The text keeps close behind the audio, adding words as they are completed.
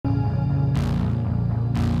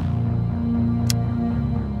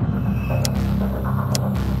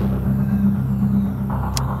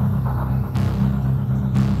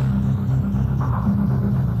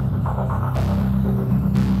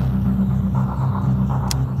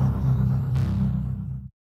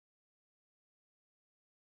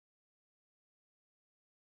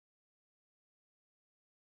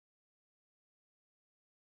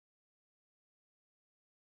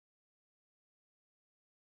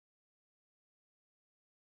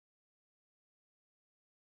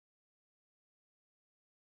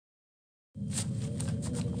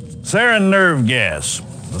Sarin nerve gas.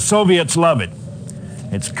 The Soviets love it.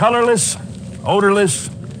 It's colorless, odorless,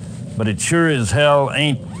 but it sure as hell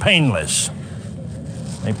ain't painless.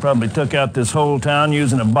 They probably took out this whole town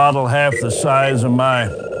using a bottle half the size of my...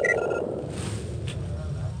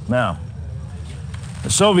 Now, the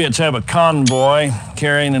Soviets have a convoy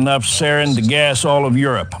carrying enough sarin to gas all of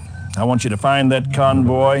Europe. I want you to find that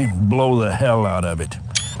convoy, blow the hell out of it.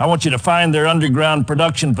 I want you to find their underground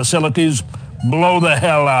production facilities, blow the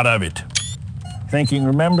hell out of it. Think you can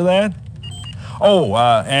remember that? Oh,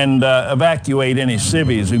 and evacuate any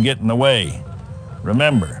civvies who get in the way.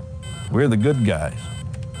 Remember, we're the good guys.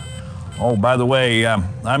 Oh, by the way,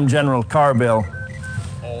 I'm General Carville.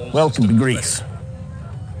 Welcome to Greece.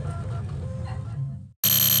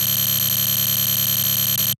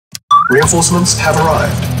 Reinforcements have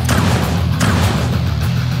arrived.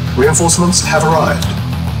 Reinforcements have arrived.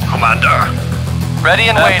 Commander. Ready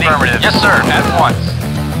and waiting. Affirmative. Yes, sir. At once.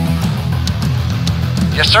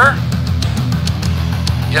 Yes, sir.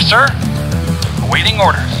 Yes, sir. Awaiting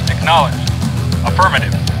orders. Acknowledge.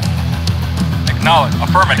 Affirmative. Acknowledge.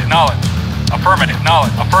 Affirmative. Knowledge. Affirmative.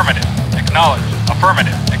 Knowledge. Affirmative. Acknowledge.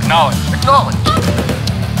 Affirmative. Acknowledge. Acknowledge.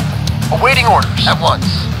 Awaiting orders. At once.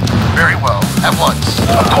 Very well. At once.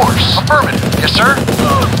 Of course. Affirmative. Yes, sir.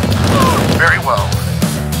 Very well.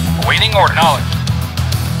 Awaiting order. Knowledge.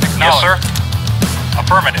 Acknowledge. Yes, sir.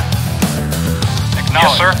 Affirmative. Acknowledge.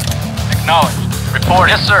 Yes, sir. Acknowledge. Report.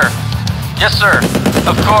 Yes, sir. Yes, sir.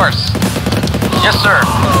 Of course. Yes, sir.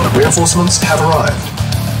 Reinforcements have arrived.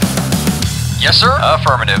 Yes, sir.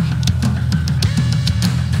 Affirmative.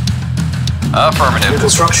 Affirmative. New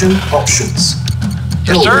construction options.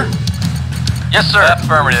 Yes, sir. Building. Yes, sir.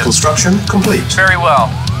 Affirmative. Construction complete. Very well.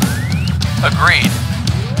 Agreed.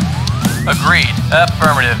 Agreed.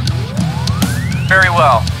 Affirmative. Very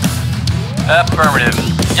well. Affirmative.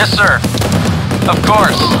 Yes, sir. Of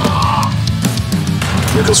course.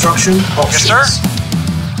 New construction options. Yes,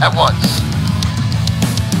 sir. At once.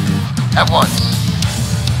 At once.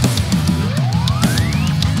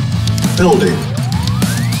 Building.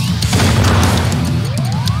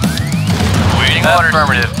 Waiting orders.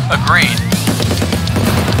 Affirmative. Agreed.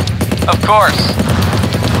 Of course.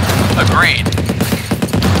 Agreed.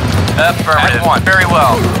 Affirmative. At once. Very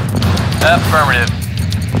well. Affirmative.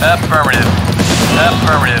 Affirmative.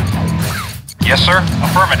 Affirmative. Yes, sir.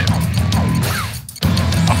 Affirmative.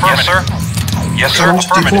 Affirmative. Yes, sir. Yes, sir.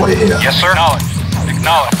 Can't deploy Affirmative. here. Yes, sir. Acknowledge.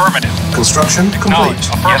 Acknowledge. Affirmative. Construction Acknowledge.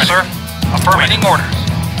 complete. Affirmative. Yes, sir. Affirmative. Waiting orders.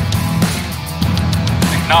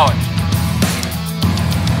 Acknowledge.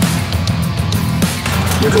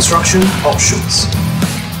 New construction options.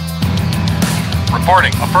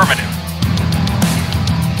 Reporting. Affirmative.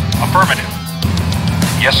 Affirmative.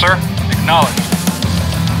 Yes, sir. Acknowledge.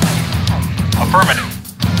 Affirmative.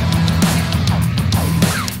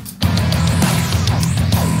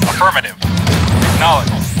 Affirmative.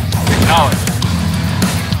 Acknowledge. Acknowledge.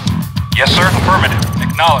 Yes, sir. Affirmative.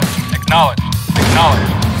 Acknowledge. Acknowledge. Acknowledge.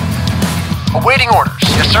 Awaiting orders.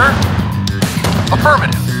 Yes, sir.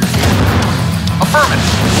 Affirmative. Affirmative.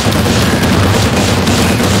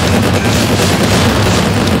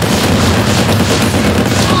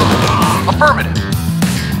 Affirmative.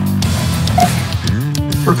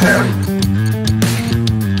 Preparing.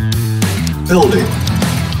 Building.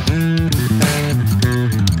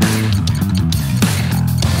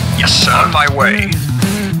 Yes, sir. On my way.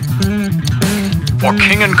 For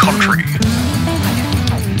king and country.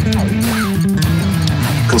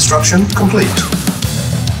 Construction complete.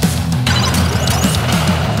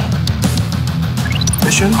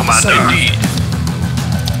 Mission Commander. saved. Indeed.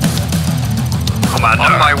 Commander.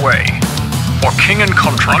 On my way. For king and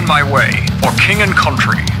country. On my way. For king and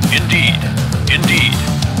country. Indeed. Indeed.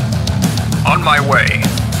 On my way.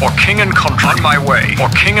 For king and country. On my way. For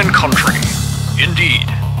king and country. Indeed.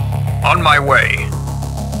 On my way.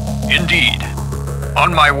 Indeed.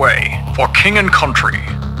 On my way. For king and country.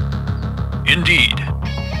 Indeed.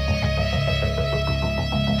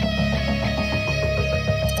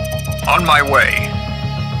 On my way.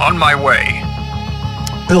 On my way.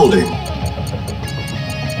 Building.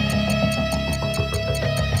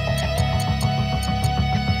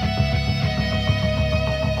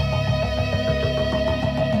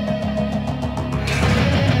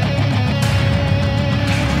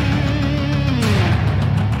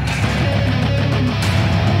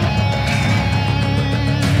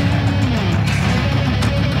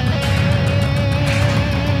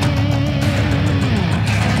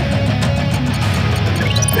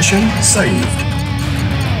 Mission saved.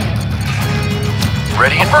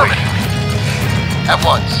 Ready and waiting. At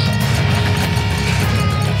once.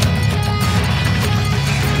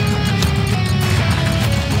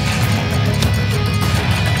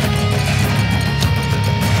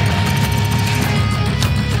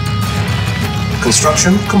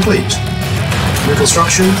 Construction complete.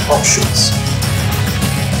 Reconstruction options.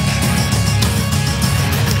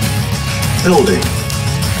 Building.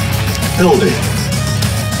 Building.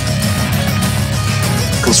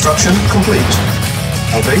 Construction complete.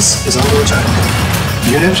 Our base is under attack.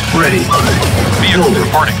 Unit ready. Vehicle Building.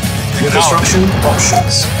 reporting. Reconstruction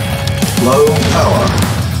options. Low power.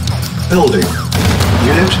 Building.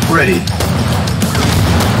 Unit ready.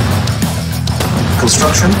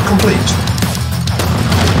 Construction complete.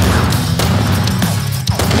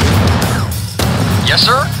 Yes,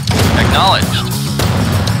 sir. Acknowledged.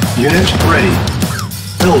 Unit ready.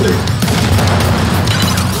 Building.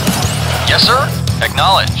 Yes, sir.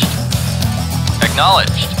 Acknowledged.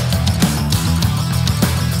 Acknowledged.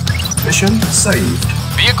 Mission saved.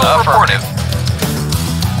 Vehicle reported.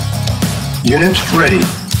 Unit ready.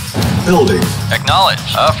 Building.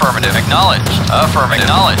 Acknowledged. Affirmative. Acknowledged. Affirmative.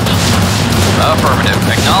 Acknowledged. Affirmative.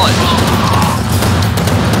 Acknowledged.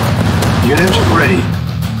 Unit ready.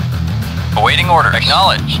 Awaiting order.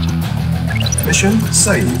 Acknowledged. Mission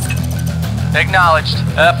saved. Acknowledged.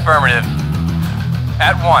 Affirmative.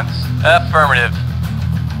 At once. Affirmative.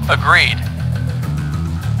 Agreed.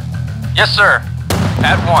 Yes, sir.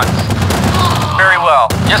 At once. Very well.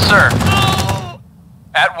 Yes, sir.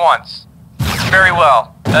 At once. Very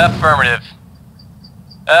well. Affirmative.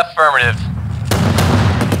 Affirmative.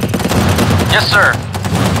 Yes, sir.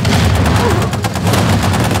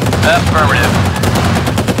 Affirmative.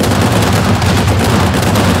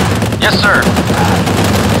 Yes, sir.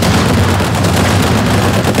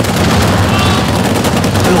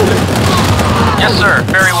 Building. Yes, sir.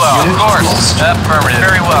 Very well. Unit Of course. lost. Affirmative.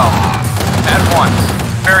 Very well. At once.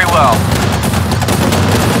 Very well.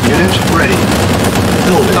 Unit ready.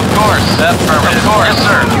 Building. Of course. Affirmative. Of course. Yes,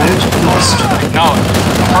 sir. Unit lost. Acknowledge.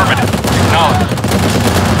 Affirmative. Acknowledge.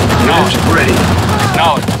 Unit ready.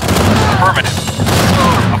 Acknowledge. Affirmative.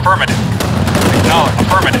 Affirmative. Acknowledge.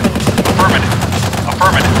 Affirmative. Affirmative.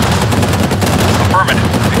 Affirmative. Affirmative.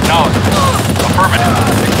 Acknowledge. Affirmative.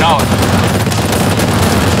 Acknowledge.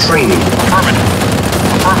 Training. Affirmative.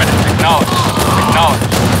 Affirmative. Acknowledge. Acknowledge.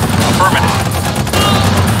 Affirmative.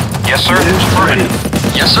 Yes, sir. Unit ready.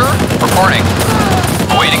 Affirmative. Yes, sir. Reporting.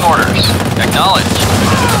 Awaiting orders. Acknowledge.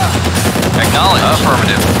 Acknowledge.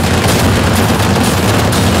 Affirmative.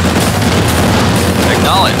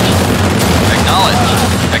 Acknowledge. Acknowledge.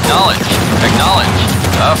 Acknowledge. Acknowledge.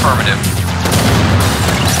 Affirmative.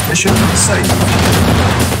 Mission saved.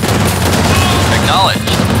 Acknowledge.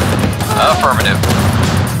 Affirmative.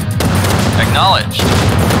 Acknowledged.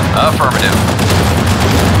 Affirmative.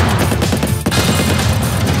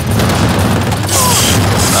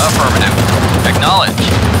 Affirmative. Acknowledged.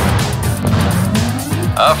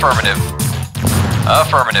 Affirmative.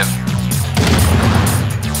 Affirmative.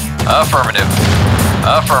 Affirmative.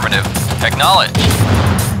 Affirmative. Acknowledged.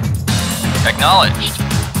 Acknowledged.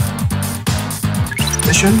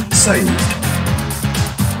 Mission saved.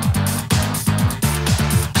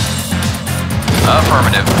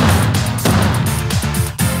 Affirmative.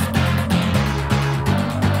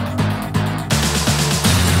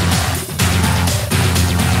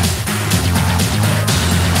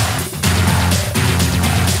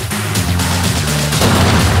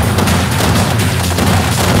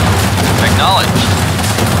 Acknowledged.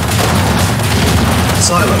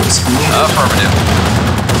 Silos needed. Affirmative.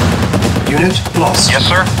 Unit lost. Yes,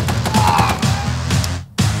 sir.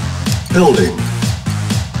 Building.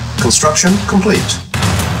 Construction complete.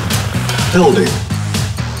 Building.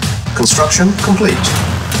 Construction complete.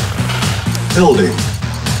 Building.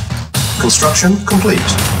 Construction complete.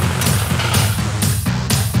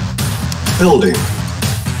 Building.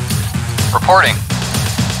 Reporting.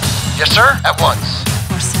 Yes, sir. At once.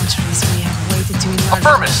 For centuries we have waited to emerge from the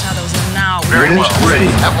Affirmative. shadows, and now Very Unit well. ready.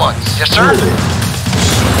 At once. Yes, sir. Building.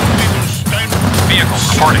 Vehicle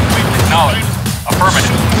reporting. Acknowledged.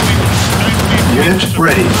 Affirmative. Unit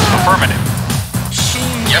ready. Affirmative.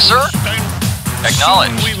 Yes, sir.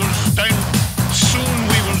 Acknowledged. Soon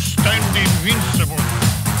we will stand invincible.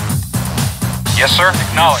 Yes, sir.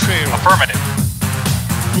 Acknowledged. Affirmative.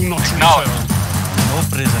 Do not Acknowledged. return. No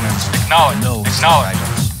prisoners. Acknowledged. No Acknowledged.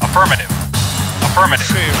 survivors. Affirmative. Affirmative.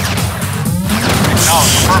 Fail.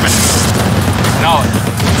 Acknowledged. Affirmative. Acknowledged.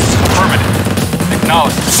 Affirmative.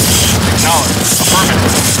 Acknowledged. Acknowledged. Affirmative.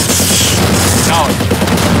 Acknowledged.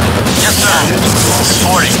 Yes, sir. Unit lost.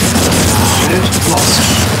 Reporting. Unit lost.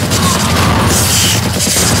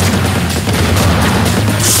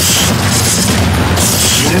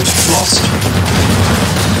 Unit lost.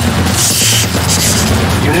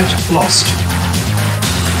 Unit lost.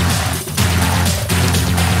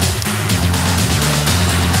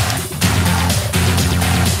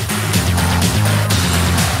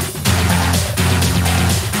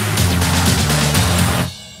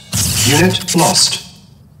 Unit lost.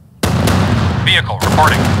 Vehicle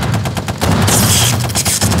reporting.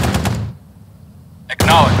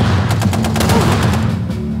 Acknowledged.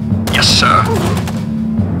 Yes, sir.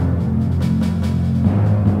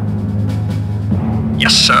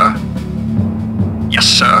 Yes, sir. Yes,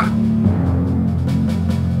 sir.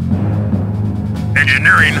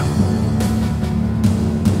 Engineering.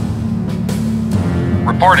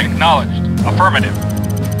 Reporting. Acknowledged. Affirmative.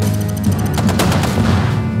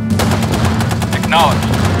 Acknowledged.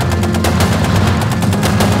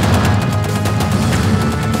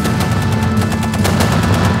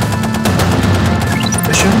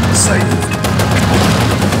 Mission saved.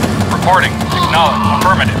 Reporting. Acknowledged.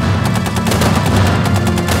 Affirmative.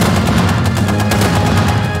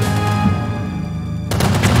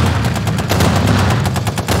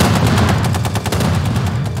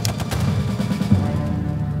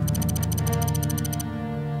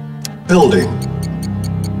 Building.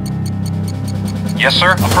 Yes,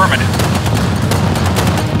 sir. Affirmative.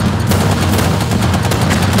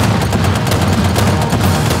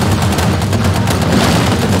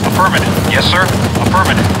 Affirmative. Yes, sir.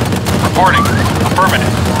 Affirmative. Reporting.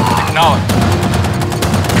 Affirmative.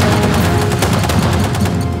 Acknowledged.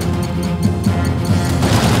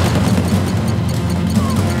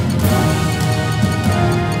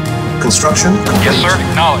 Construction complete. Yes, sir.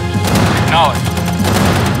 Acknowledged. Acknowledged.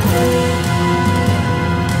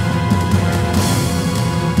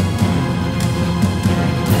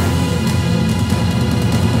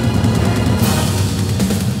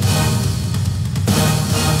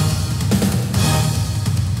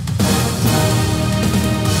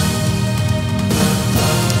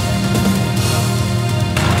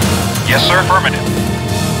 Yes, sir. Affirmative.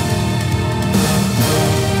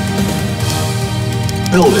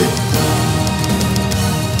 Building.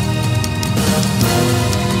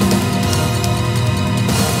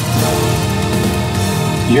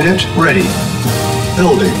 Unit ready.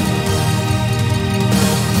 Building.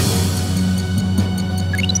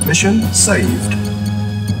 Mission saved.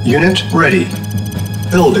 Unit ready.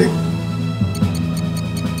 Building.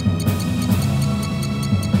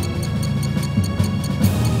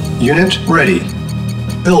 Unit ready.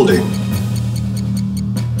 Building.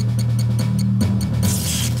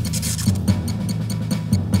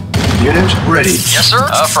 Unit ready. Yes, sir.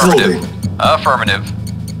 Affirmative. Building. Affirmative.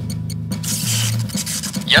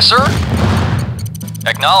 Yes, sir.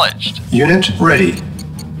 Acknowledged. Unit ready.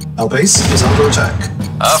 Our base is under attack.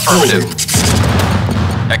 Affirmative.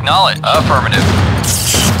 Building. Acknowledged. Affirmative.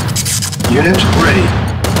 Unit ready.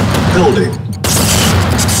 Building.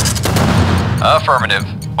 Affirmative.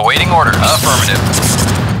 Awaiting orders. Affirmative.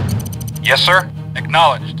 Yes, sir.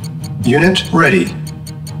 Acknowledged. Unit ready.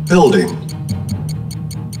 Building.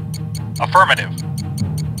 Affirmative.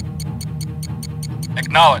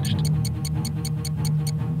 Acknowledged.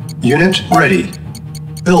 Unit ready.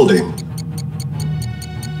 Building.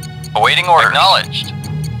 Awaiting orders. Acknowledged.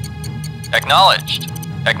 Acknowledged.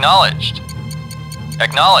 Acknowledged.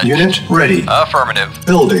 Acknowledged. Unit ready. Affirmative.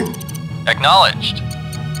 Building. Acknowledged.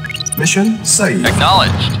 Mission saved.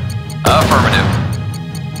 Acknowledged. Affirmative.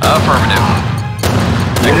 Affirmative.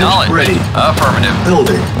 Unit Acknowledged. ready. Affirmative.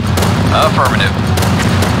 Building. Affirmative.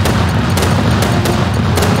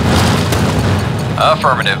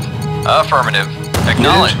 Affirmative. Affirmative.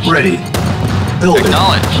 Acknowledged. Unit ready. Building.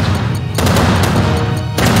 Acknowledged.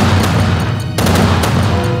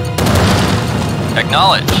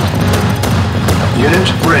 Acknowledged. Unit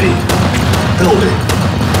ready. Building.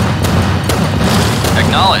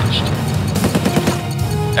 Acknowledged.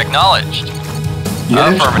 Acknowledged.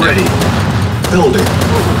 Unit Affirmative. ready. Building.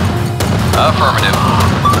 Affirmative.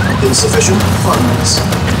 Insufficient funds.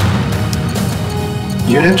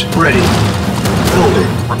 Unit ready. Building.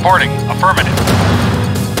 Reporting. Affirmative.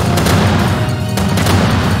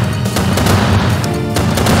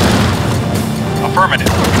 Affirmative.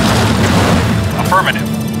 Affirmative.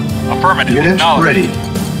 Affirmative. Unit Acknowledged. ready.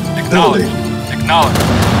 Acknowledged. Building. Acknowledged.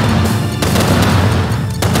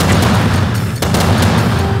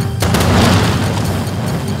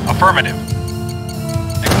 Affirmative.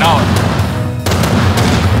 Acknowledged.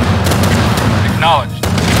 Acknowledged.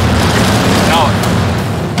 Acknowledged.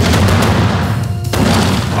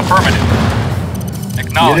 Affirmative.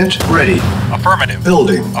 Acknowledged. Unit ready. Affirmative.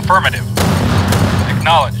 Building. Affirmative.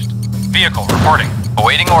 Acknowledged. Vehicle reporting.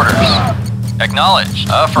 Awaiting orders. Acknowledged.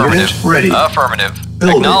 Affirmative. Unit ready. Affirmative.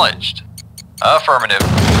 Building. Acknowledged. Affirmative.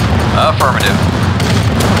 Affirmative.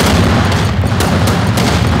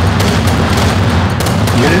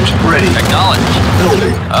 Unit ready. Acknowledged.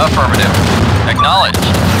 Building. Affirmative.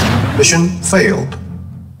 Acknowledged. Mission failed.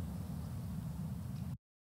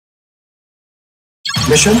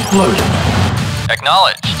 Mission loaded.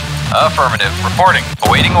 Acknowledged. Affirmative. Reporting.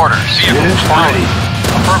 Awaiting orders. Unit ready.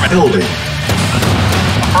 Affirmative. Building.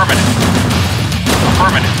 Affirmative.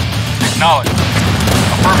 Affirmative. Acknowledged.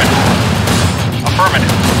 Affirmative.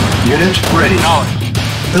 Affirmative. Unit ready. Acknowledged.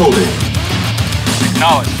 Building.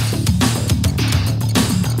 Acknowledged.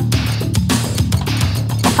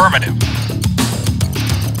 Affirmative.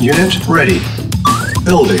 Unit ready.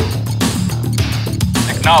 Building.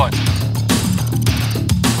 Acknowledged.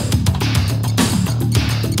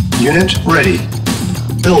 Unit ready.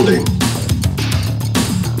 Building.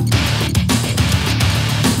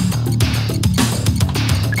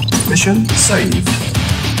 Mission saved.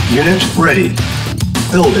 Unit ready.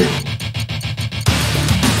 Building.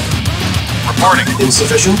 Reporting.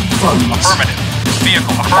 Insufficient funds. Affirmative.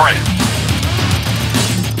 Vehicle. Affirmative.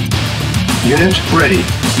 Unit ready.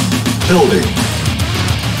 Building.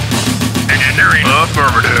 Engineering.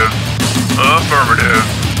 Affirmative. Affirmative.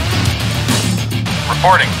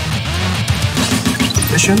 Reporting.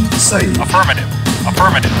 Mission saved. Affirmative.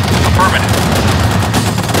 Affirmative. Affirmative.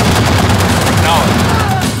 Acknowledge.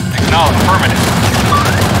 Acknowledge. Affirmative.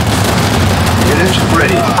 Unit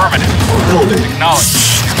ready. Affirmative. Building. Acknowledge.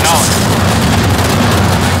 Acknowledge.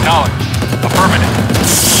 Acknowledge. Affirmative.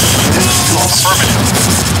 Unit lost. Affirmative.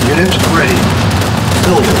 Unit ready.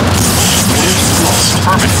 Building. Unit lost.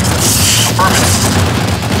 Affirmative. Affirmative.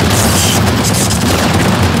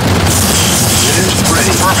 Unit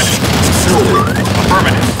ready. Affirmative. Building.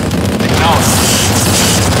 Affirmative. Acknowledge.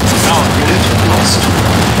 Acknowledge. Unit lost.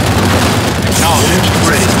 Acknowledge. Unit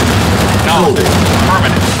ready. Acknowledge. Building.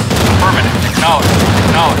 Affirmative. Affirmative. Acknowledge.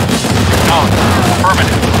 Acknowledge. Acknowledge.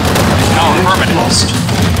 Affirmative. Acknowledge. Unit Affirmative. lost.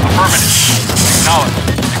 Affirmative. Acknowledge.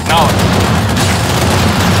 Acknowledge.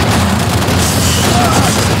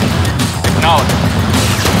 Acknowledge.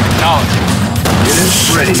 Acknowledge. Unit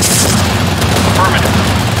ready. Affirmative.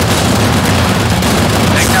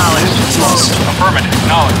 Acknowledge. Unit lost. Affirmative.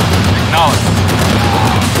 Acknowledge. Acknowledge.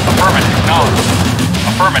 Affirmative. Acknowledge.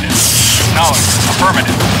 Affirmative. Acknowledge.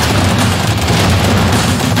 Affirmative.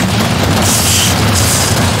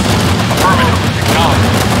 Affirmative. Acknowledge.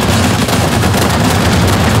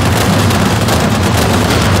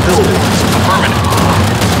 Building. Affirmative.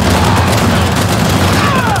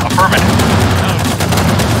 Affirmative.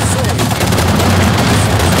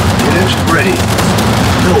 Unit ready.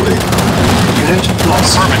 Building. Unit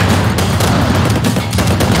lost. Affirmative.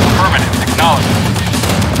 Affirmative. Acknowledge.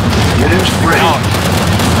 Unit ready. Acknowledge.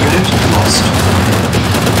 Unit lost.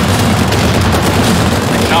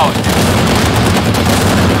 Acknowledge.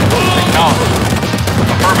 Acknowledge.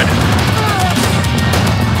 Affirmative.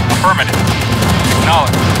 Affirmative.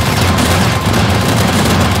 Acknowledge.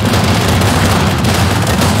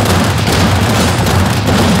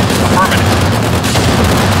 Affirmative.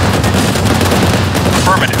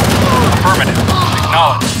 Affirmative. Affirmative.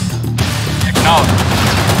 Acknowledge. Acknowledge.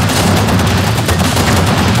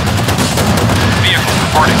 Vehicle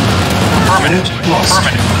reporting. Affirmative. Unit lost.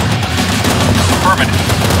 Affirmative. Affirmative.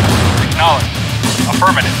 Acknowledge.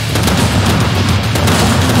 Affirmative.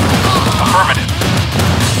 Affirmative.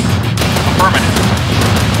 Affirmative.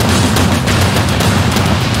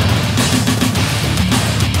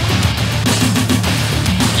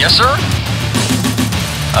 Yes, sir?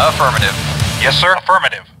 Affirmative. Yes, sir?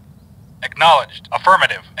 Affirmative. Acknowledged.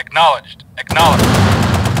 Affirmative. Acknowledged. Acknowledged.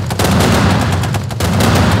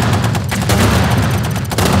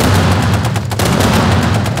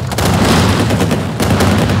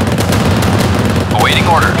 Awaiting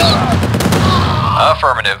orders.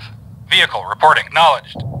 Affirmative. Vehicle reporting.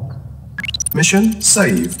 Acknowledged. Mission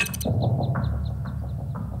saved.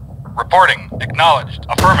 Reporting. Acknowledged.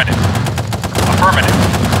 Affirmative. Affirmative.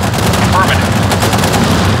 Affirmative.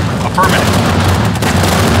 Affirmative.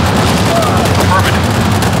 Affirmative.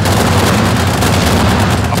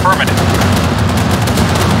 Affirmative.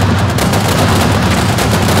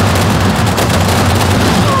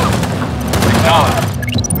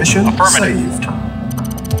 Acknowledged. Mission Affirmative. saved.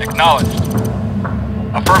 Acknowledged.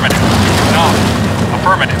 Affirmative. Acknowledged.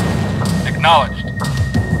 Affirmative. Acknowledged.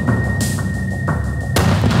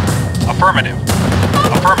 Affirmative.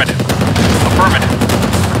 Affirmative. Affirmative.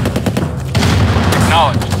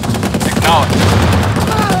 Acknowledged. Acknowledged.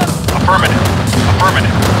 Affirmative.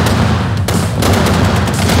 Affirmative.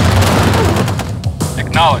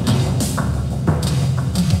 Acknowledged.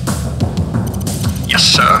 Yes,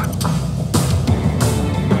 sir.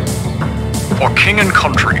 For king and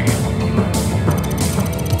country.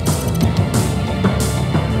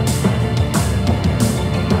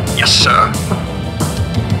 Yes, sir.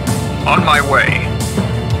 On my way.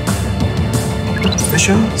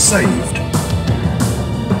 Mission saved.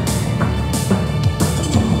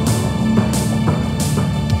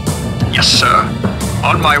 Yes, sir.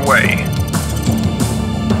 On my way.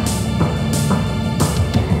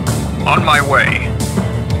 On my way.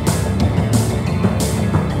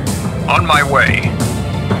 On my way.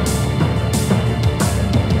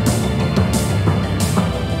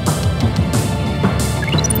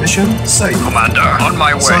 Mission saved. Commander, on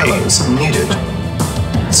my way. Silos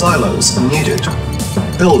needed. Silos needed.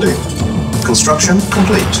 Building. Construction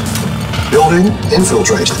complete. Building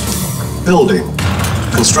infiltrated. Building.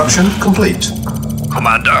 Construction complete.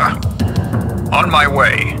 Commander, on my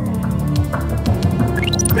way.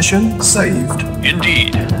 Mission saved.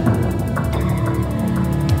 Indeed.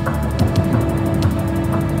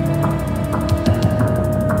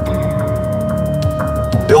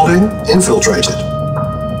 Building infiltrated.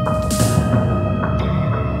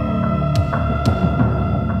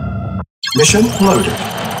 Mission loaded.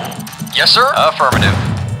 Yes, sir. Affirmative.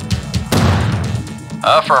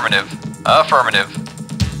 Affirmative. Affirmative.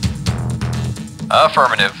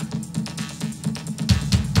 Affirmative.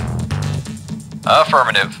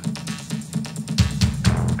 Affirmative.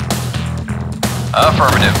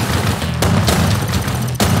 Affirmative.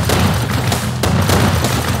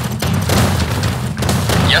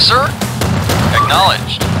 Yes, sir.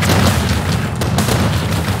 Acknowledged.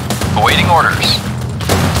 Awaiting orders.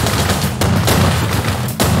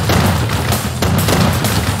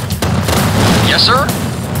 Yes, sir.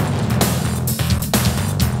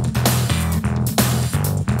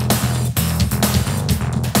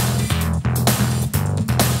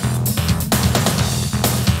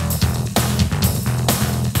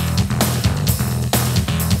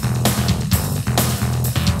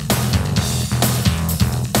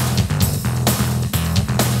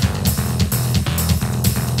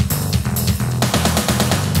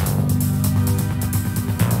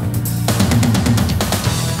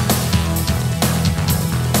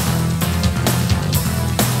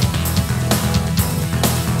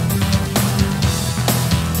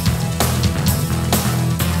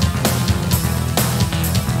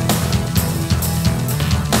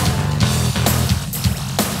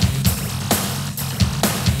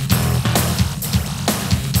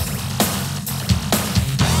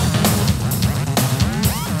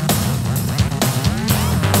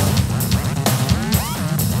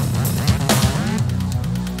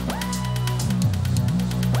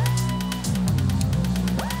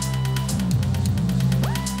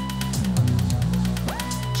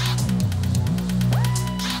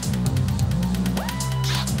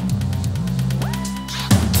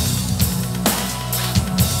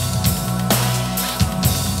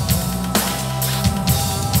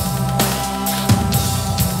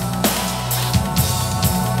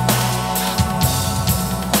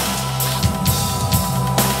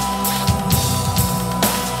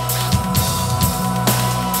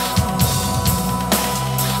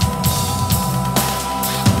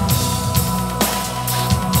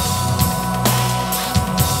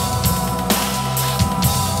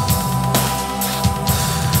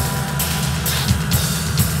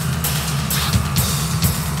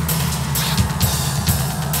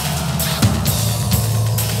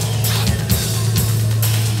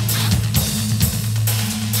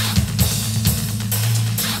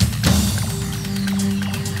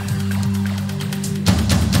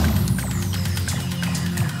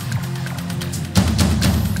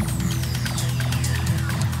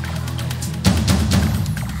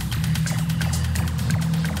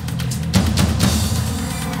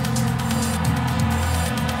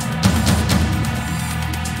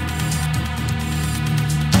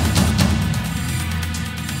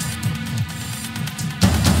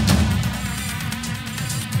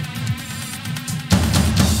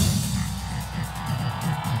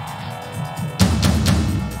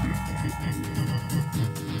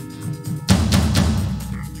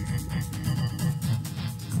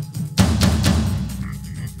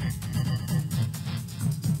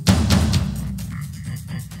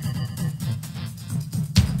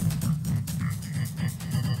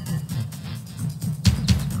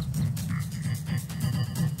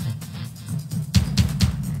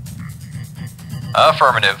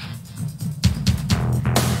 Affirmative.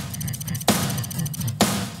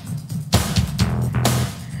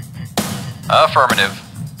 Affirmative.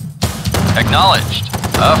 Acknowledged.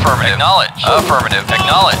 Affirmative. Acknowledged. Affirmative.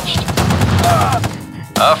 Acknowledged.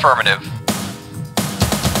 Affirmative.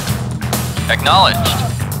 Acknowledged.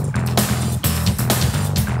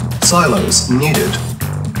 Silos needed.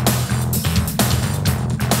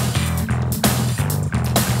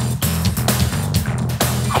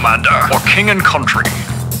 Commander, for king and country.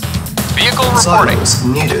 Vehicle reporting. Silos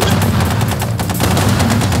needed.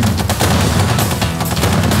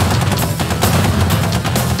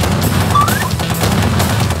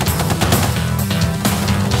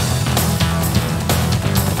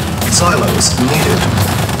 Silos needed.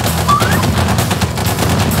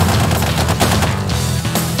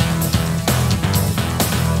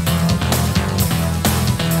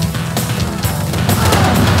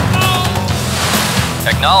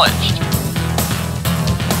 Acknowledged.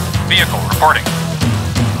 Vehicle reporting.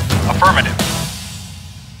 Affirmative.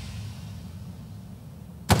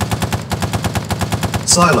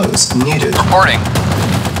 Silos needed. Reporting.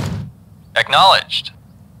 Acknowledged.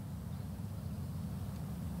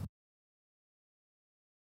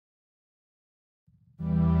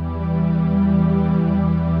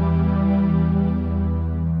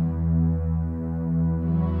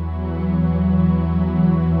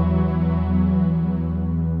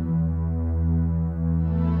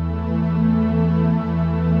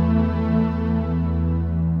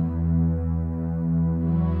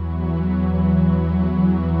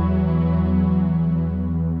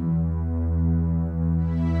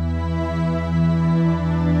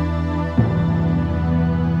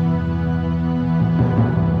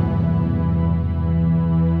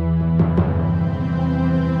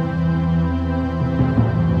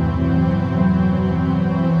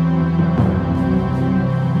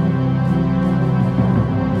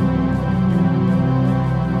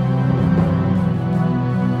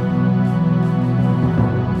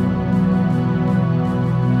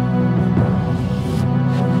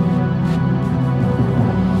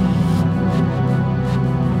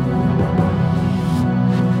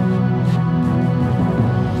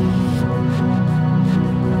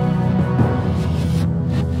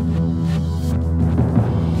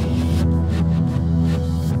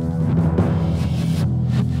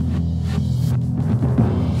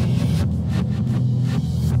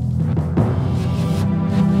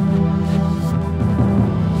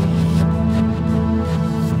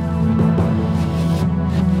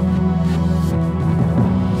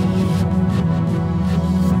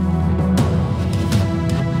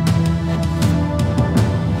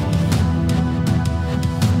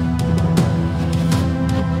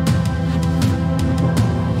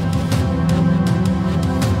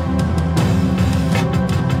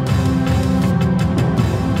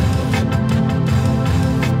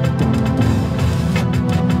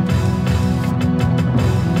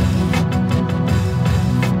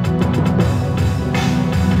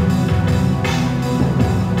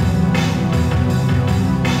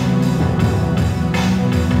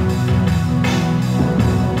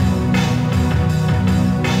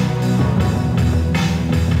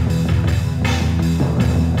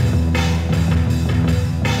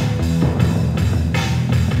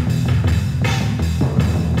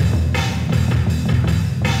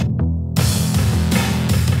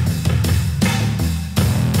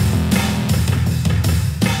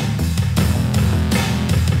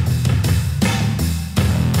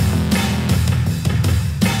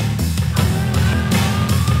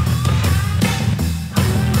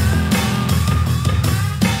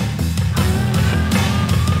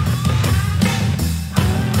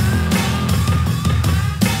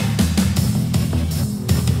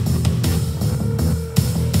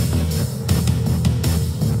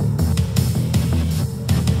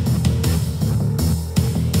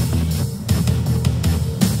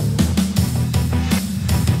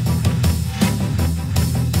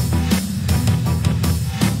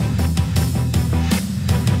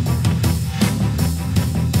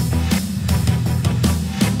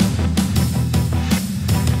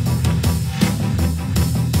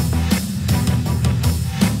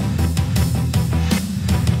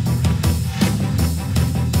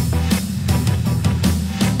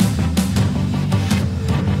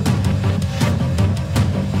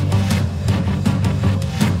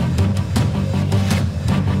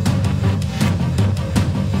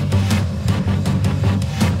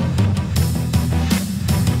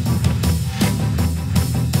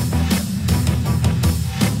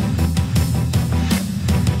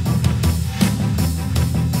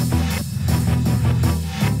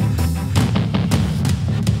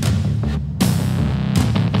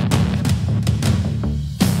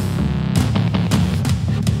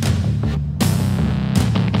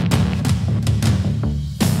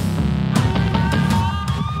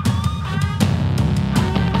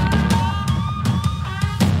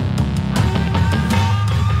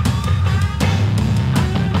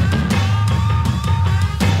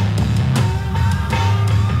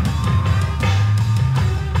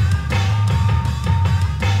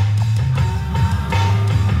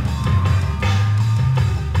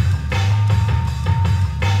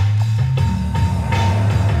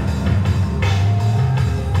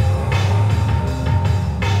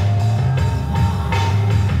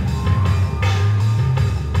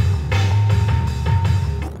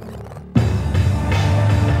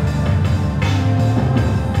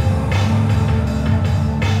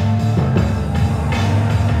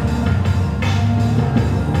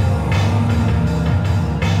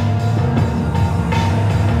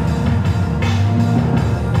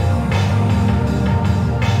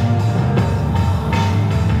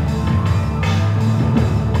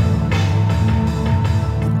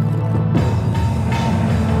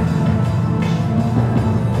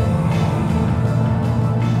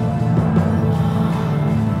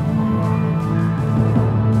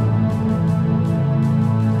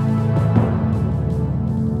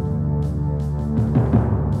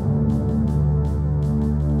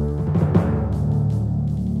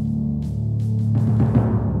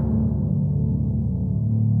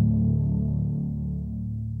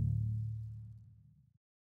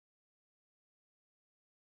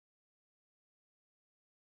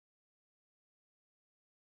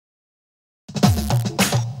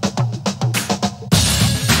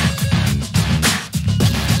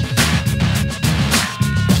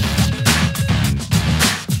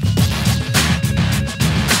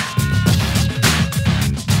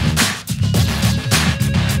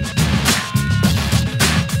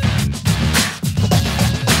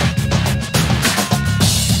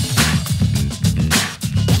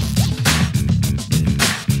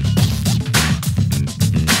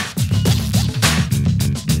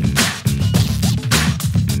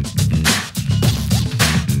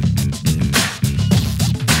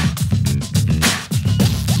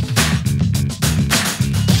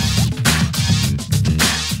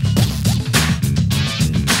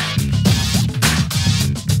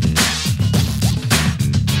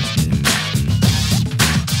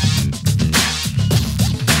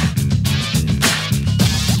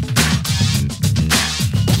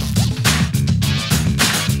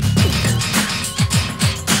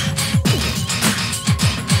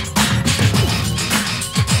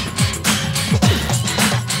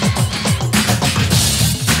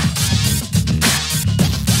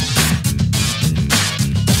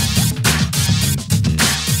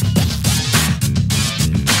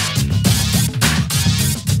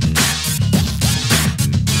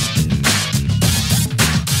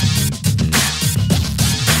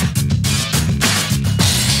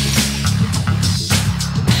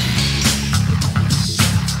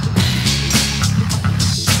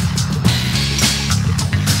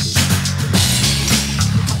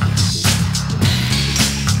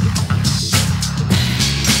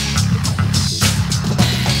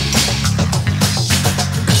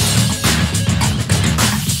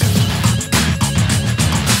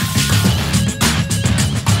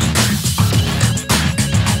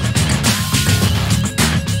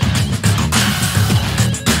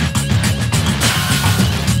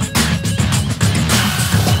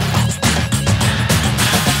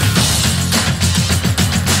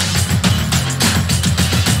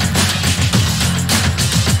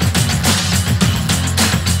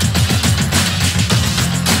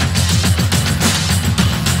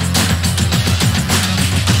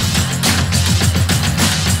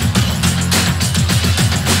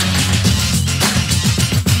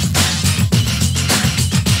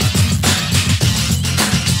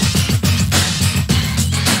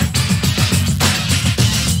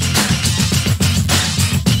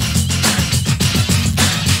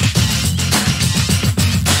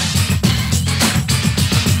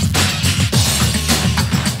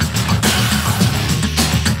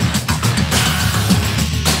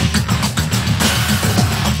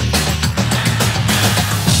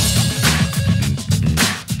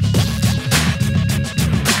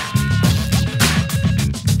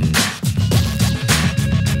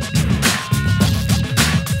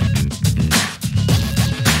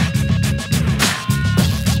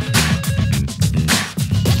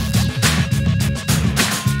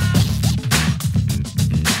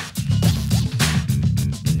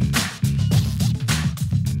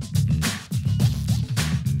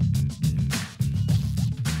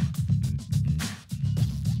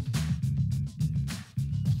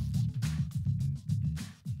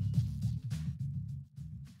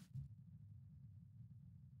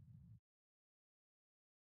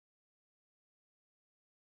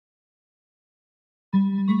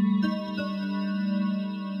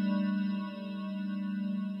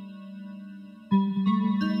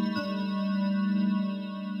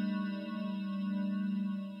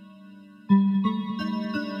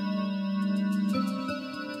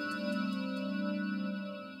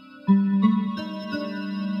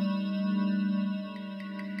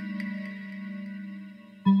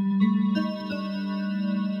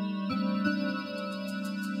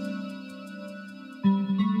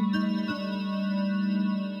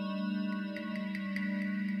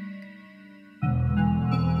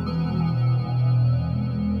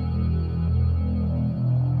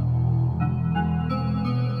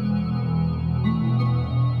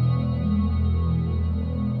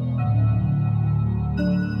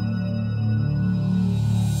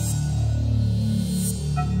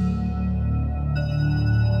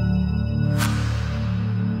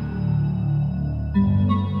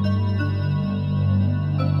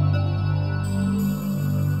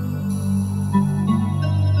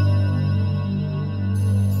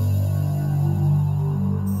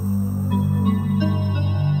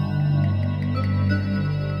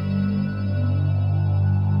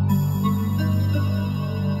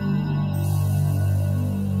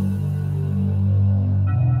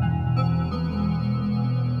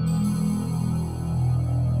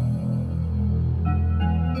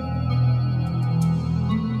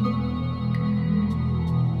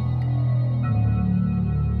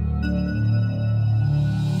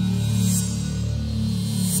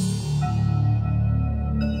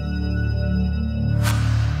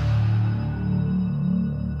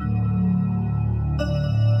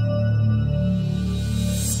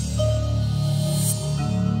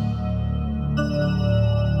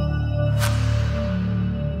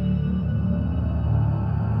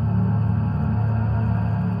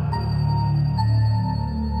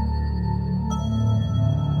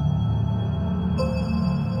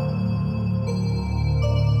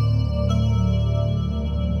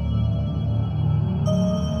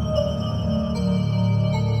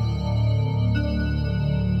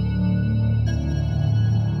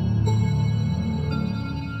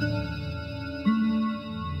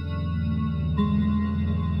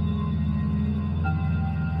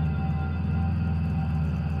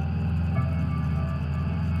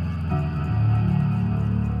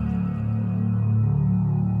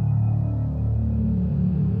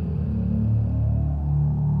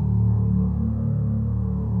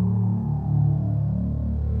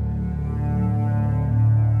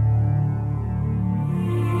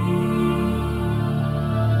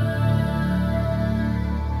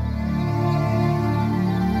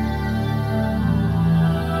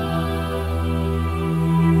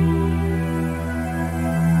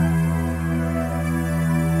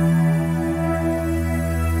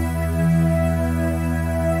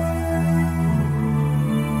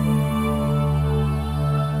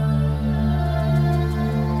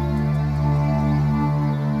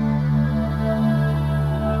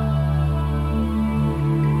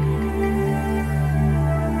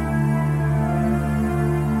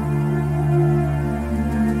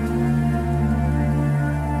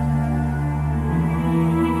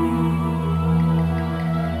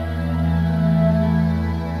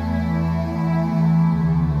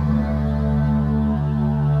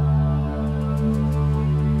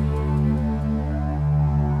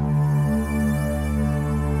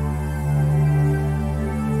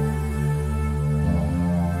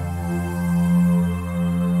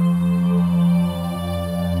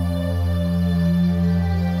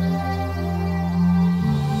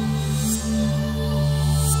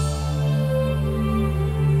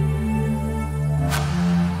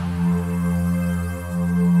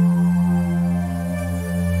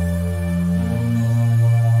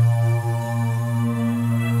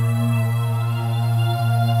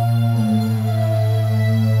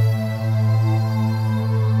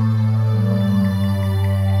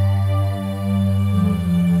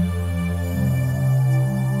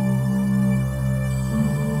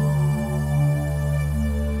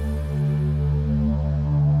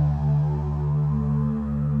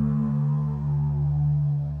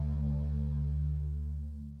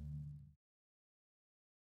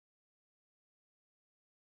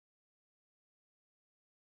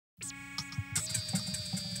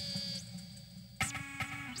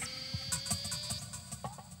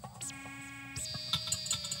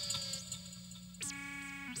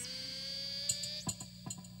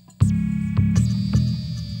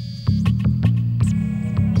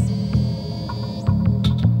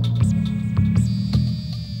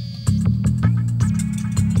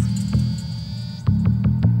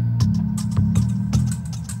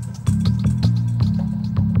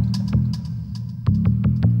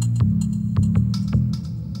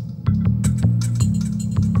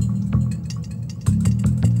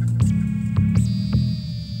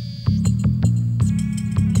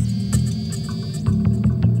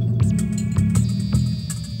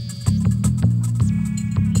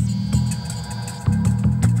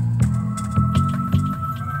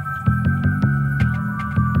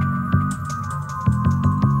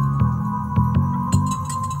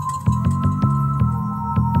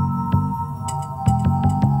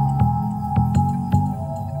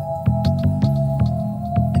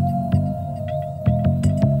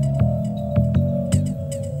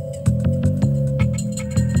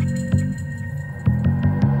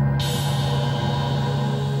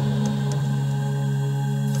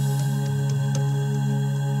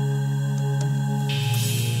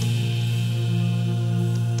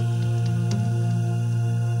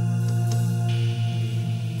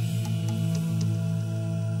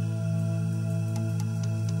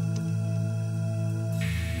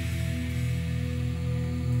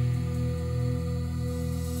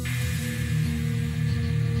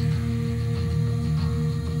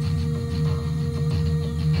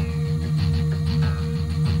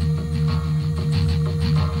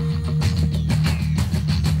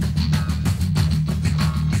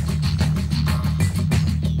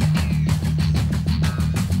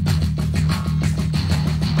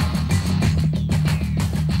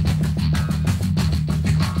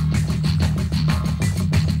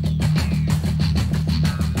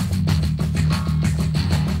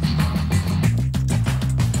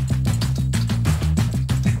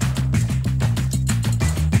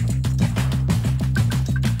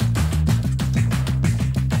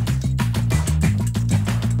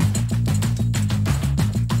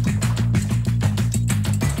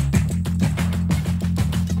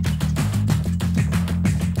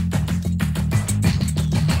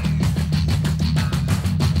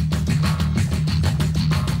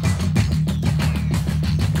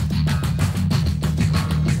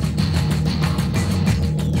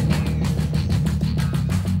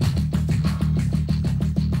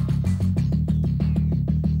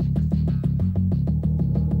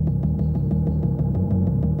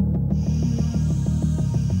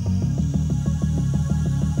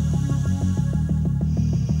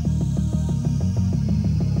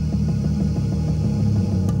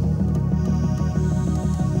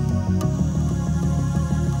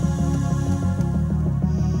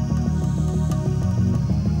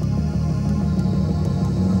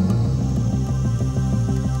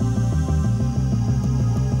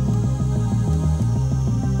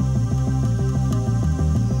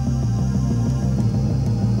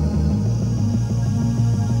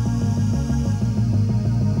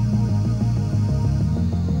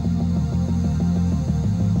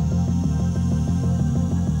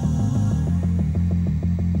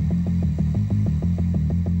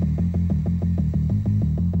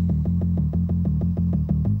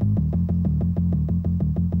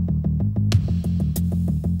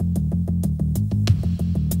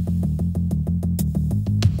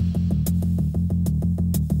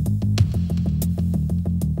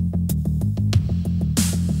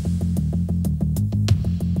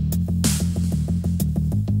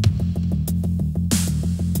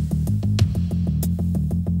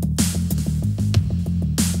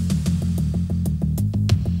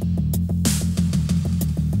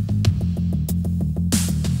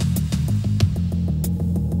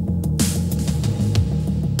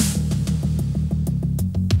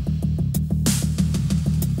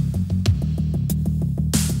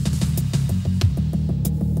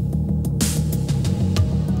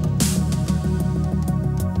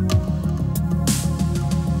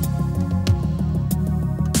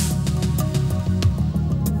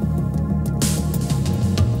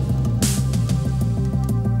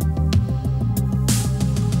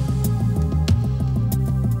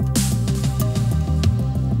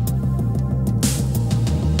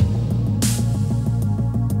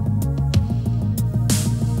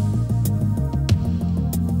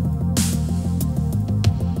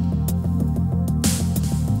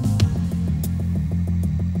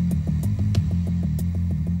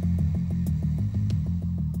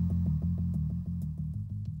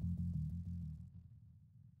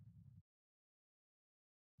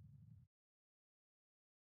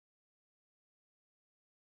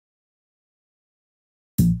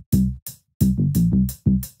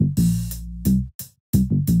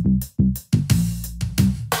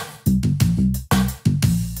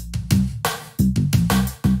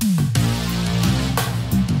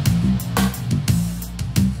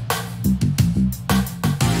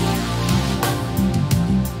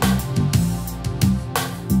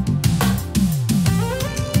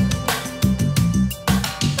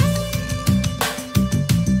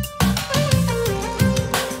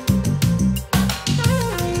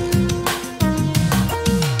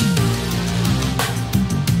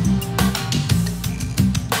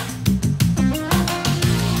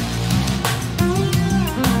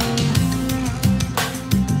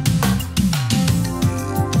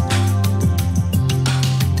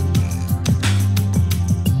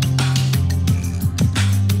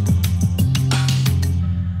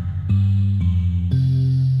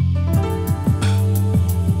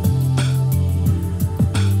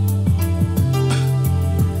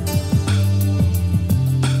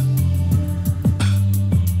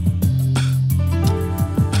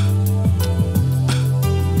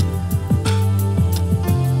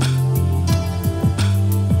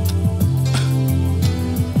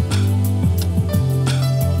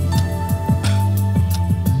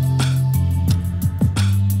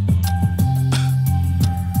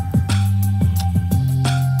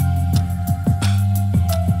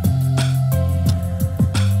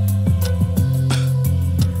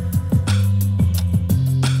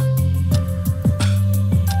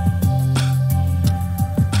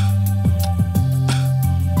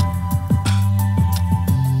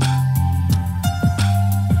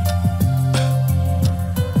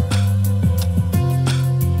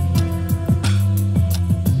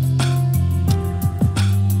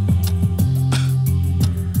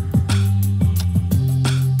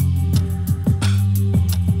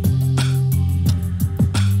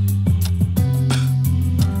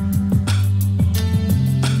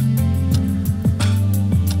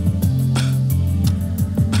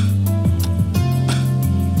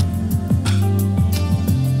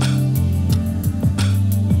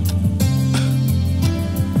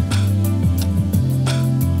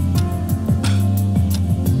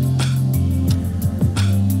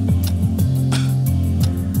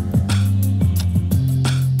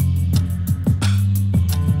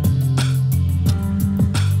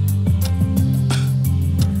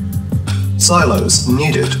 Silos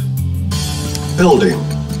needed. Building.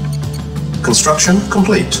 Construction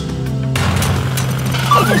complete.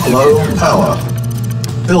 Low power.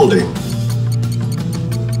 Building.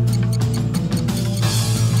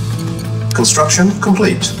 Construction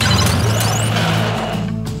complete.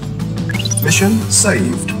 Mission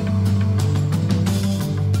saved.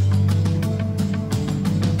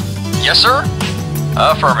 Yes, sir?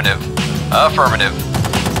 Affirmative. Affirmative.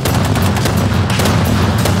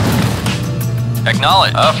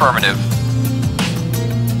 Acknowledge. Affirmative.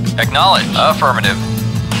 Acknowledge. Affirmative.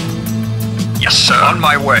 Yes, sir. On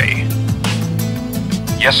my way.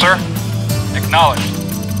 Yes, sir. Acknowledged.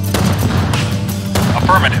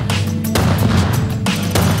 Affirmative.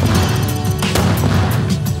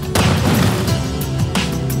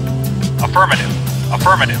 Affirmative.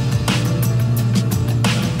 Affirmative.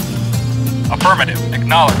 Affirmative.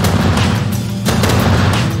 Acknowledged.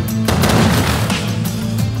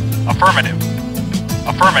 Affirmative.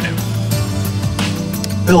 Affirmative.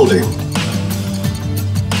 Building.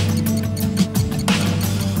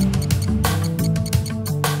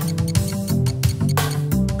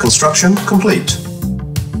 Construction complete.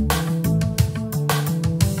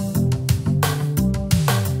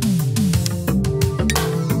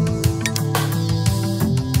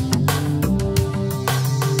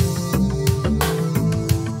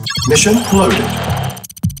 Mission loaded.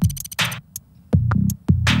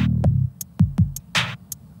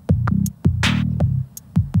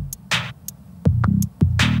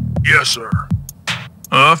 Yes, sir.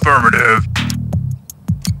 Affirmative.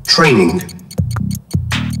 Training.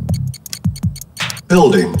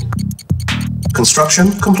 Building.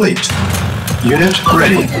 Construction complete. Unit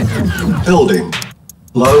ready. Building.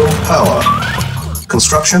 Low power.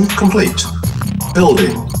 Construction complete.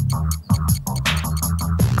 Building.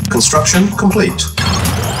 Construction complete.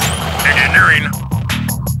 Engineering.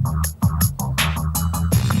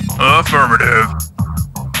 Affirmative.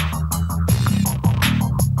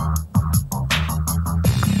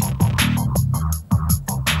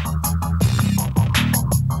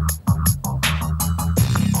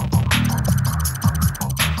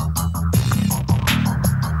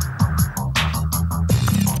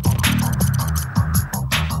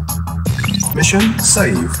 Mission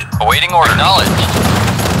saved. Awaiting order. Acknowledged.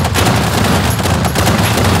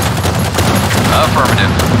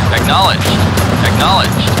 Affirmative. Acknowledged.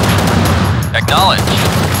 Acknowledged. Acknowledged.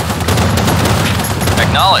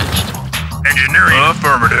 Acknowledged. Engineering.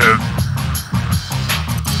 Affirmative.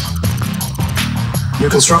 New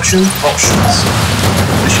construction options.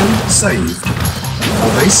 Mission saved.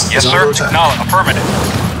 Our base Yes, is sir. under attack. Acknowledged. Affirmative.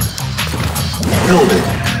 Building.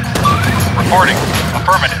 Reporting.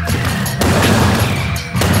 Affirmative.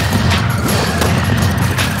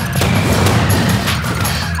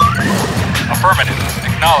 Affirmative.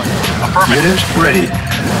 Acknowledged. Affirmative. Unit ready.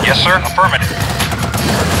 Yes, sir. Affirmative.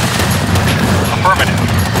 Affirmative.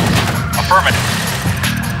 Affirmative.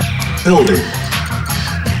 Building.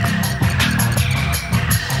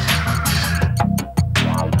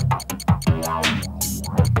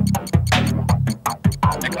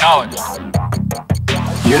 Acknowledged.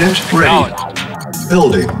 Unit ready. Acknowledged.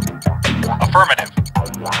 Building. Affirmative.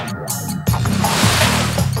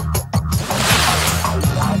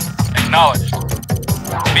 Acknowledged.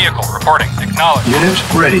 Vehicle reporting. Acknowledged.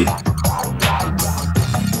 Unit ready.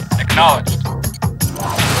 Acknowledged.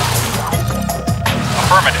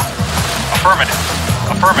 Affirmative. Affirmative.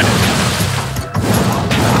 Affirmative.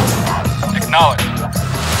 Acknowledged.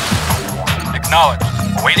 Acknowledged.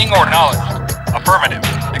 Waiting order. Acknowledged. Affirmative.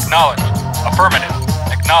 Acknowledged. Affirmative.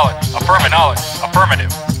 Acknowledged. Affirmative.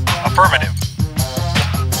 Affirmative. Affirmative.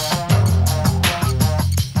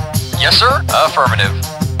 Yes, sir. Affirmative.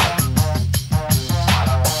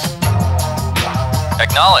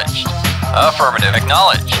 Acknowledged. Affirmative.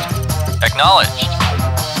 Acknowledged. Acknowledged.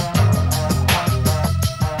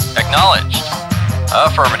 Acknowledged.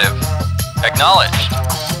 Affirmative. Acknowledged.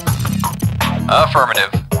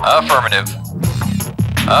 Affirmative. Affirmative.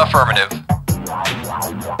 Affirmative.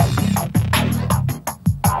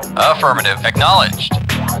 Affirmative. Acknowledged.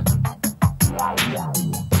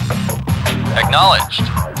 Acknowledged.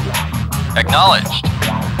 Acknowledged.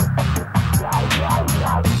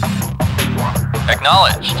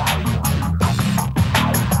 Acknowledged.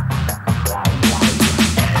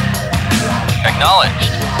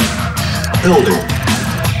 Acknowledged. Building.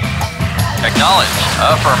 Acknowledged.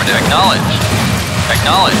 Affirmative. Acknowledged.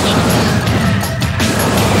 Acknowledged.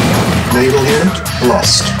 Naval unit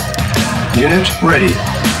lost. Unit ready.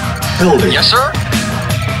 Building. Yes, sir.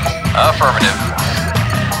 Affirmative.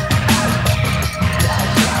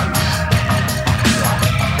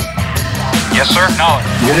 Yes, sir. Acknowledged.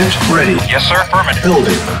 Unit ready. Yes, sir. Affirmative.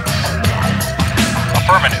 Building.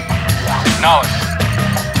 Affirmative. Acknowledged.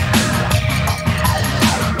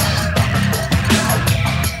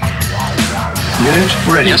 Unit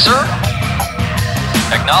ready. Yes, sir.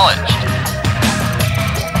 Acknowledged.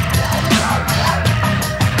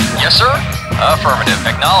 Yes, sir. Affirmative.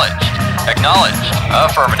 Acknowledged. Acknowledged.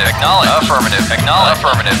 Affirmative. Acknowledged. Affirmative. Acknowledged.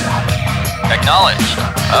 Affirmative. Acknowledged.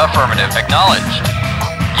 Affirmative. Acknowledged.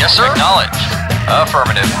 Yes, sir. Acknowledged.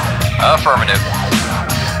 Affirmative. Affirmative.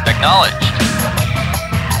 Acknowledged.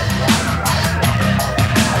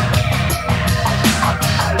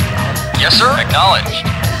 Yes, sir. Acknowledged.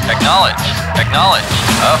 Acknowledged. Acknowledged.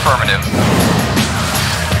 Affirmative.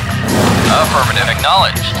 Affirmative.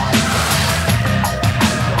 Acknowledged.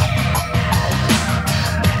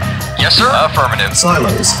 Yes, sir. Affirmative.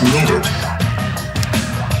 Silos needed.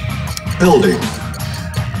 Building.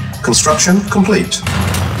 Construction complete.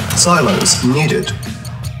 Silos needed.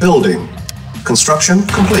 Building. Construction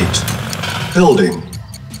complete. Building.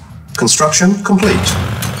 Construction complete.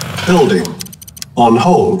 Building. On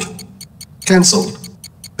hold. Cancelled.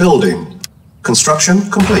 Building. Construction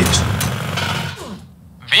complete.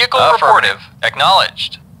 Vehicle reportive.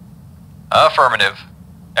 Acknowledged. Affirmative.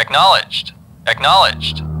 Acknowledged.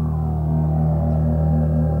 Acknowledged.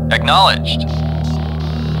 Acknowledged.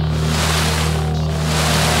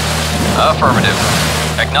 Affirmative.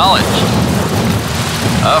 Acknowledged.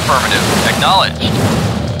 Affirmative. Acknowledged.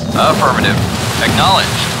 Affirmative.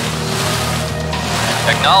 Acknowledged.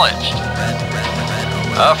 Acknowledged.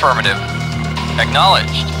 Affirmative.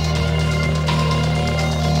 Acknowledged.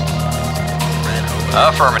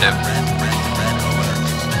 Affirmative.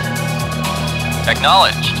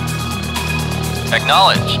 Acknowledged.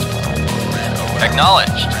 Acknowledged.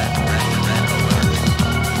 Acknowledged.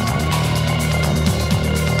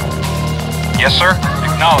 Yes, sir.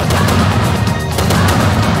 Acknowledged.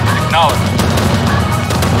 Acknowledged.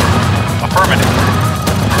 Affirmative.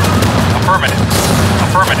 Affirmative.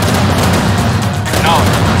 Affirmative.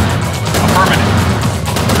 Acknowledged. Affirmative.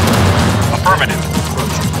 Affirmative.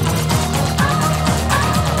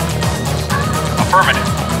 Affirmative.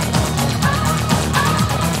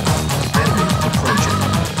 Enemy approaching.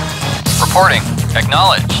 Reporting.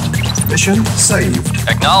 Acknowledged. Mission saved.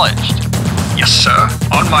 Acknowledged. Yes, sir.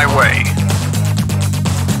 On my way.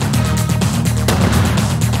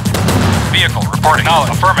 Vehicle reporting.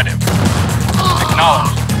 Acknowledged. Affirmative.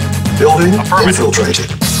 Acknowledged. Building Affirmative.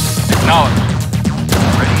 infiltrated. Acknowledged.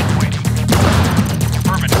 Ready and waiting.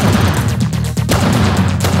 Affirmative.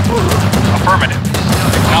 Affirmative.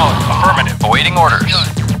 Acknowledged. Affirmative. Awaiting orders.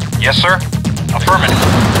 Yes, sir. Affirmative.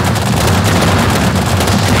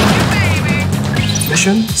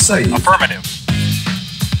 Mission saved. Affirmative.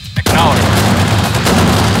 Acknowledged.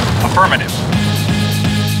 Affirmative.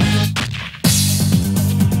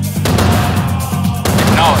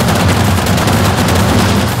 Acknowledged.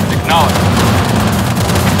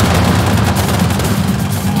 Acknowledged.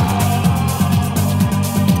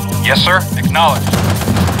 Yes, sir. Acknowledged.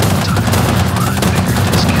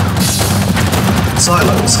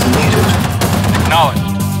 Silos needed. Acknowledged.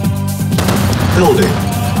 Building.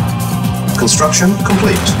 Construction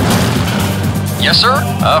complete. Yes, sir.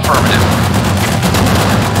 Affirmative.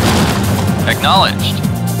 Acknowledged.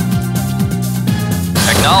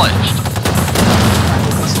 Acknowledged.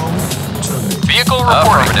 Control terminated. Vehicle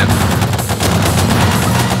reporting. Affirmative.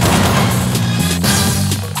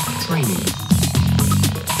 Training.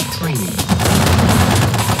 Training.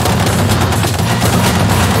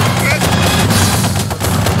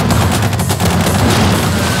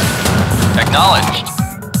 Acknowledged.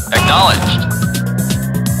 Acknowledged.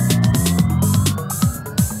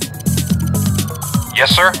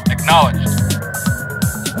 Yes, sir. Acknowledged.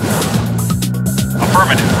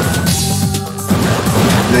 Affirmative.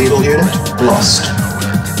 Naval unit lost.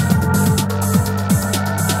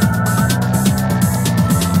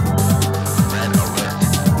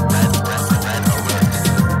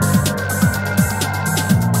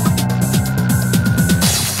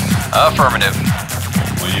 Affirmative.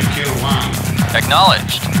 When you kill one,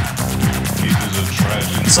 Acknowledged. it is a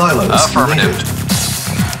tragedy. Silos Affirmative.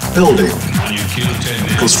 needed. Building. When you kill 10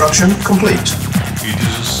 men, Construction complete. it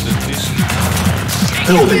is a statistic.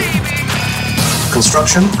 Building.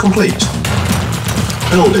 Construction complete.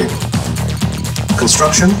 Building.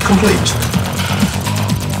 Construction complete.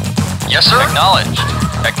 Yes, sir. Acknowledged.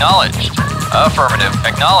 Acknowledged. Affirmative.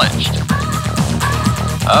 Acknowledged.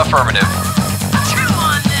 Affirmative.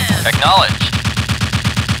 Acknowledged.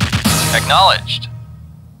 Acknowledged.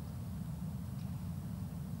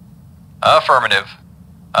 Affirmative.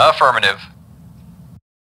 Affirmative.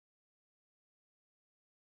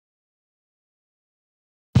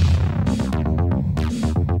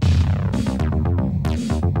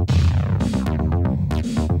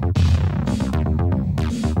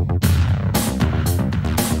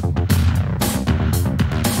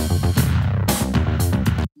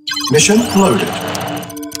 Mission loaded.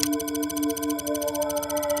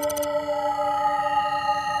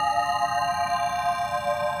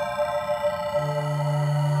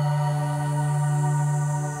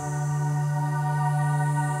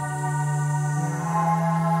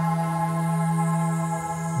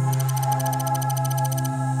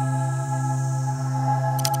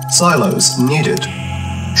 Silos needed.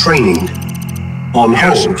 Training. On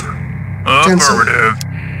hold. Cancel. Affirmative.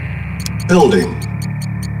 Building.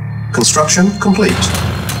 Construction complete.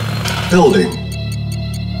 Building.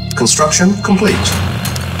 Construction complete.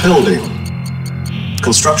 Building.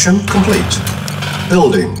 Construction complete.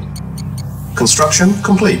 Building. Construction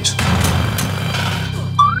complete.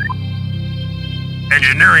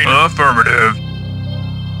 Engineering. Affirmative.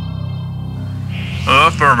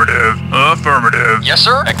 Affirmative. Affirmative. Yes,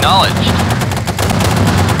 sir. Acknowledged.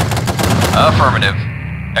 Affirmative.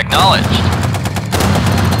 Acknowledged.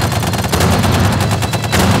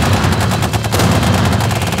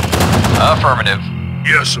 Affirmative.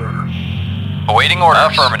 Yes, sir. Awaiting orders.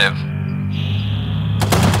 Affirmative.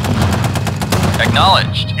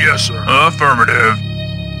 Acknowledged. Yes, sir. Affirmative.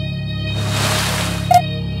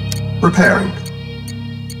 Repairing.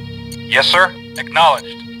 Yes, sir.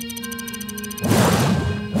 Acknowledged.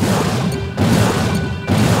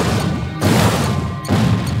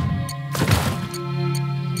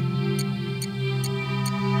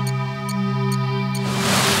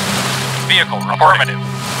 Vehicle reporting.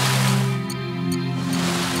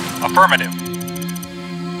 Affirmative.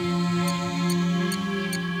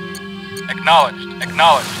 Acknowledged.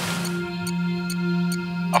 Acknowledged.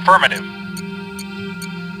 Affirmative.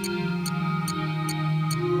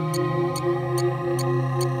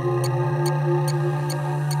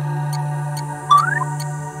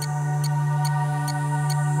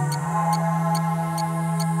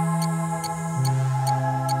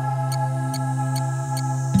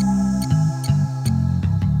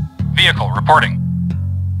 Vehicle reporting.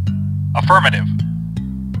 Affirmative.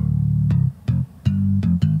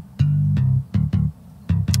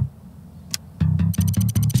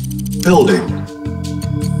 Building.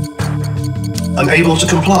 Unable to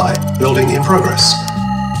comply. Building in progress.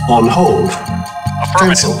 On hold. Affirmative.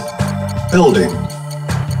 Cancel. Building.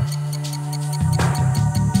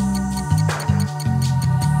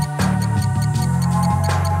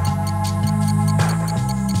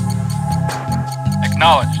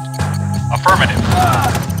 Acknowledged. Affirmative.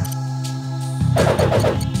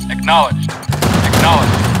 Acknowledged.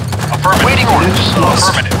 Acknowledged. Affirmative. Waiting orders. Lost.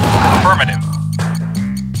 Affirmative. Affirmative.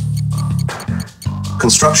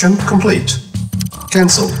 Construction complete.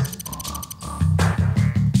 Cancel.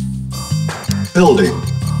 Building.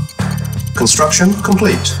 Construction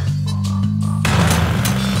complete.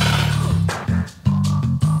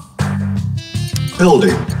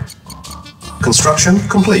 Building. Construction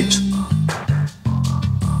complete.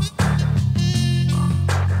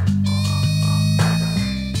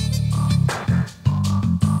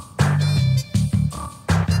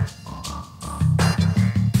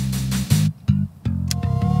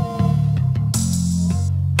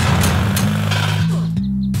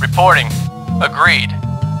 Reporting. Agreed.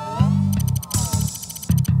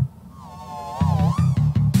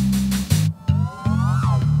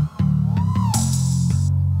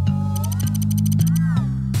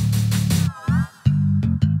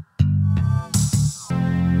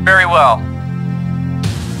 Very well.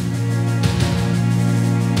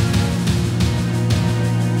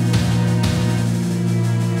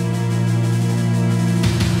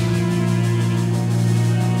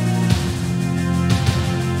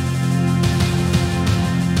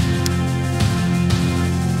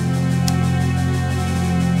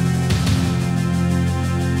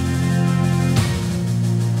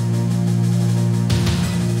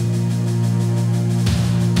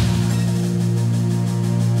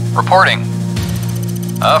 Reporting.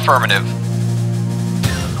 Affirmative.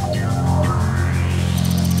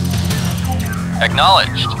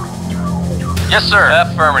 Acknowledged. Yes, sir.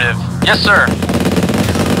 Affirmative. Yes, sir.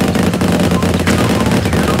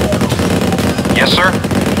 Yes, sir.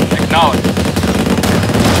 Acknowledged.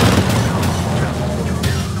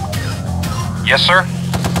 Yes, sir.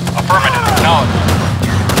 Affirmative. Acknowledged.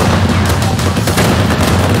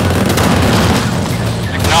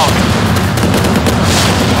 Acknowledged.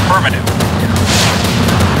 Affirmative.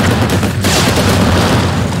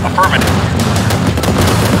 Affirmative.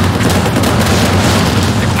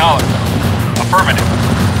 Acknowledged. Affirmative.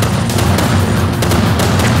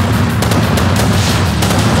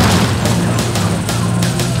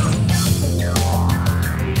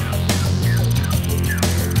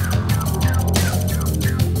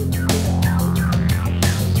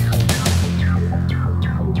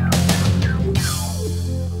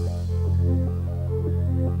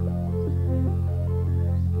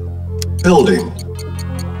 Building.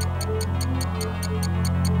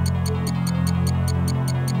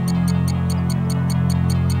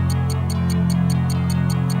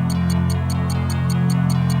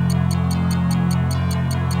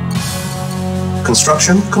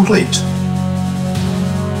 Construction complete.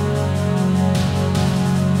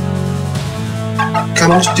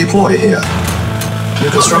 Cannot deploy here. New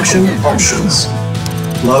construction options.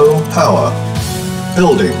 Low power.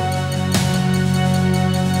 Building.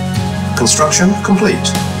 Construction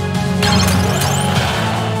complete.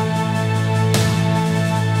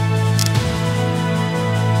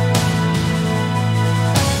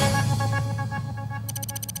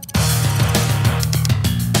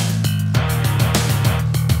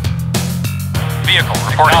 Vehicle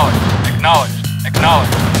reporting. Acknowledged.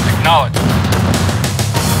 Acknowledged. Acknowledged.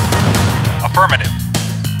 Affirmative.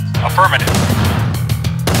 Affirmative.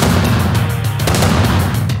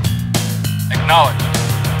 Acknowledged.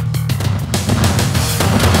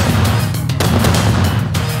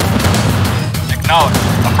 Acknowledged.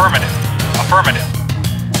 Affirmative. Affirmative.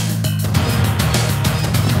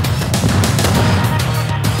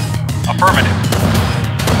 Affirmative.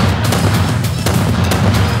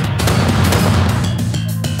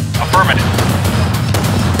 Affirmative.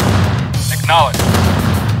 Acknowledged.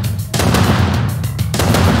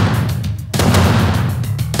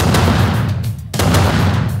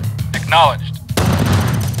 Acknowledged.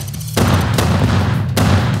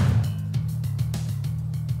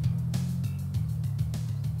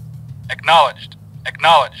 Acknowledged.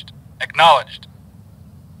 Acknowledged. Acknowledged.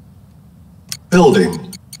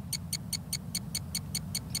 Building.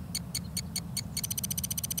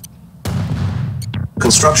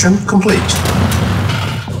 Construction complete.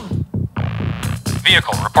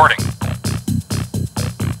 Vehicle reporting.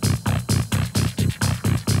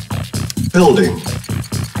 Building.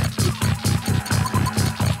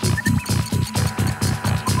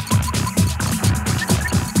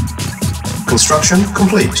 Construction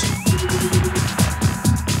complete.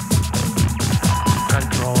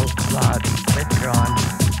 Control log withdrawn.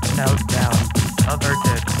 Meltdown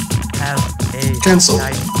averted. Have a Cancel.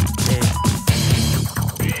 nice day.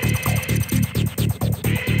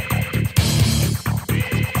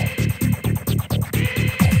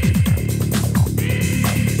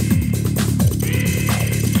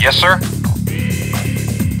 Yes, sir.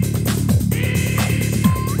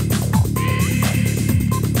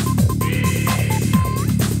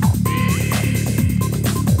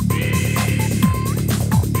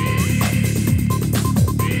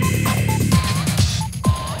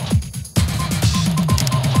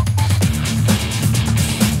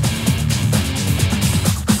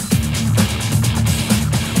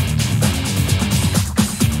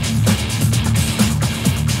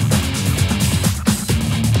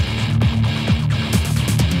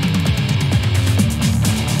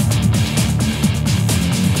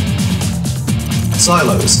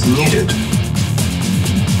 Silos needed.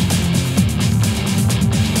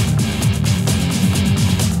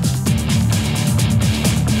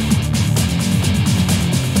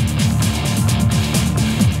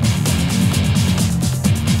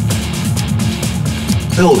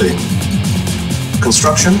 Building.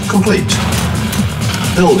 Construction complete.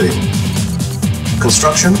 Building.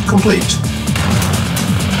 Construction complete.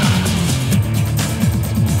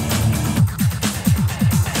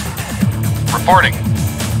 Reporting.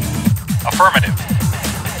 Affirmative.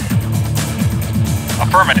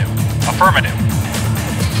 Affirmative. Affirmative.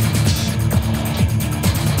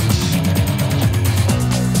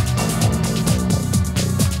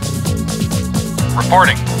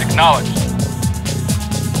 Reporting. Acknowledged.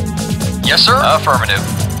 Yes, sir. Affirmative.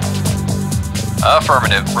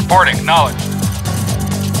 Affirmative. Reporting. Acknowledged.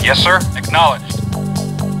 Yes, sir. Acknowledged.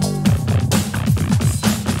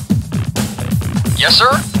 Yes,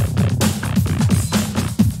 sir.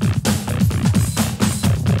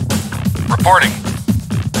 Reporting.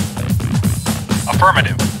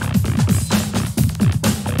 Affirmative.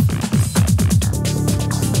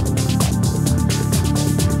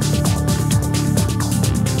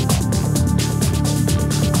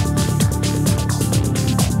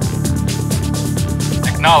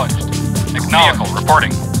 Acknowledged. Acknowledged. Vehicle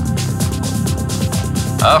reporting.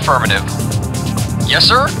 Affirmative. Yes,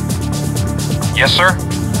 sir. Yes, sir.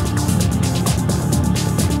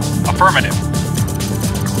 Affirmative.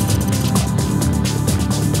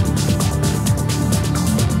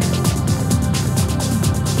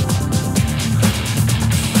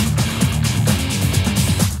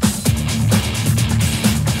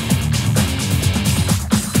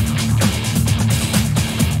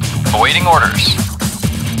 Awaiting orders.